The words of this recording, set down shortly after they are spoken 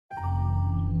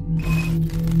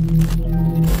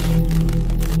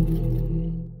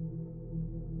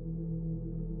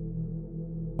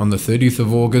On the 30th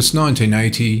of August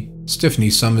 1980, Stephanie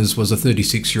Sommers was a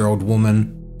 36-year-old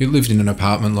woman who lived in an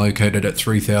apartment located at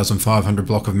 3500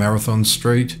 block of Marathon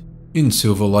Street in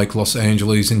Silver Lake, Los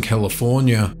Angeles in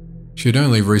California. She had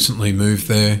only recently moved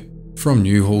there from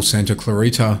Newhall, Santa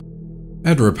Clarita.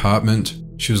 At her apartment,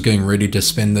 she was getting ready to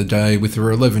spend the day with her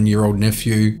 11-year-old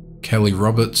nephew, Kelly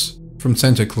Roberts, from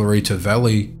Santa Clarita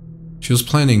Valley. She was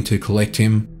planning to collect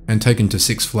him and take him to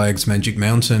Six Flags Magic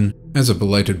Mountain as a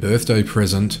belated birthday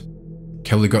present.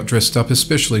 Kelly got dressed up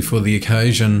especially for the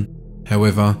occasion.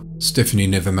 However, Stephanie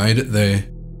never made it there.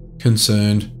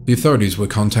 Concerned, the authorities were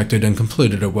contacted and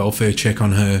completed a welfare check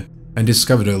on her and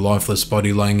discovered her lifeless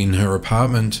body laying in her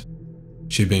apartment.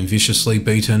 She'd been viciously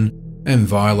beaten and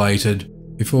violated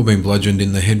before being bludgeoned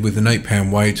in the head with an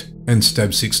 8-pound weight and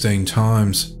stabbed 16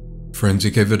 times.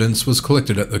 Forensic evidence was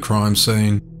collected at the crime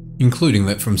scene, including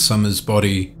that from Sommers'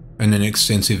 body, and an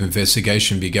extensive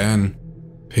investigation began.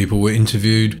 People were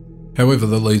interviewed, however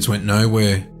the leads went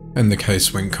nowhere, and the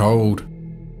case went cold.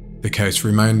 The case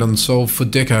remained unsolved for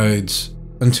decades,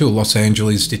 until Los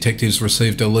Angeles detectives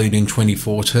received a lead in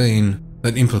 2014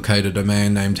 that implicated a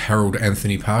man named Harold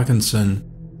Anthony Parkinson,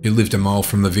 who lived a mile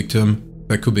from the victim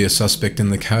that could be a suspect in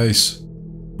the case.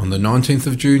 On the 19th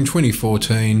of June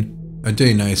 2014, a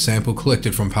DNA sample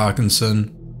collected from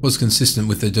Parkinson was consistent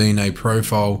with the DNA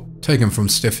profile taken from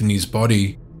Stephanie's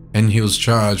body, and he was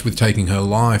charged with taking her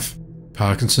life.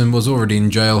 Parkinson was already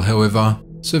in jail, however,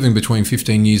 serving between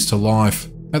 15 years to life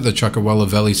at the Chuckawalla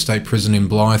Valley State Prison in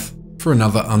Blythe for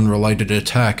another unrelated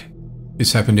attack.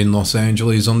 This happened in Los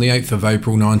Angeles on the 8th of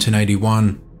April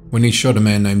 1981, when he shot a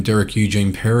man named Derek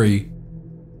Eugene Perry.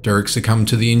 Derek succumbed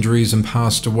to the injuries and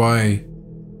passed away.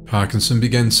 Parkinson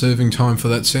began serving time for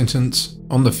that sentence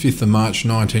on the 5th of March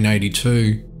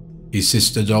 1982. His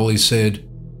sister Dolly said,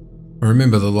 "I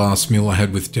remember the last meal I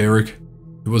had with Derek.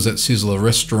 It was at Sizzler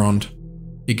restaurant.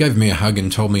 He gave me a hug and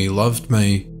told me he loved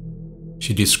me."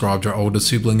 She described her older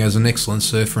sibling as an excellent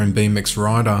surfer and BMX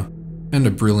rider, and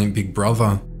a brilliant big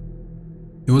brother.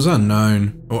 It was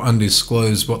unknown or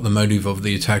undisclosed what the motive of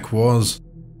the attack was.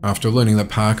 After learning that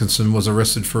Parkinson was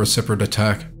arrested for a separate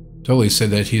attack, Dolly said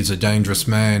that he is a dangerous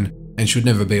man and should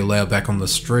never be allowed back on the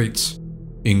streets.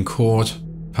 In court,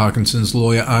 Parkinson's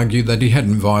lawyer argued that he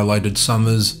hadn't violated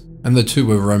Sommers, and the two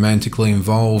were romantically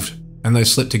involved, and they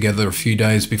slept together a few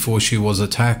days before she was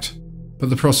attacked. But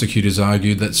the prosecutors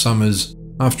argued that Sommers,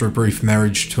 after a brief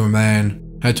marriage to a man,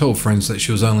 had told friends that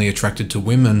she was only attracted to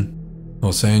women.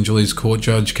 Los Angeles Court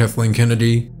Judge Kathleen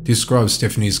Kennedy described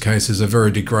Stephanie's case as a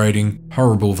very degrading,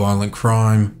 horrible, violent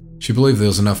crime. She believed there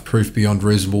was enough proof beyond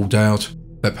reasonable doubt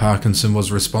that Parkinson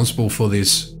was responsible for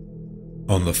this.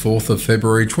 On the 4th of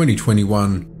February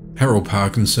 2021, Harold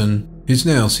Parkinson, who's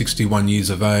now 61 years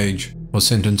of age, was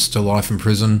sentenced to life in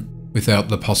prison without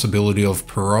the possibility of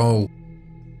parole.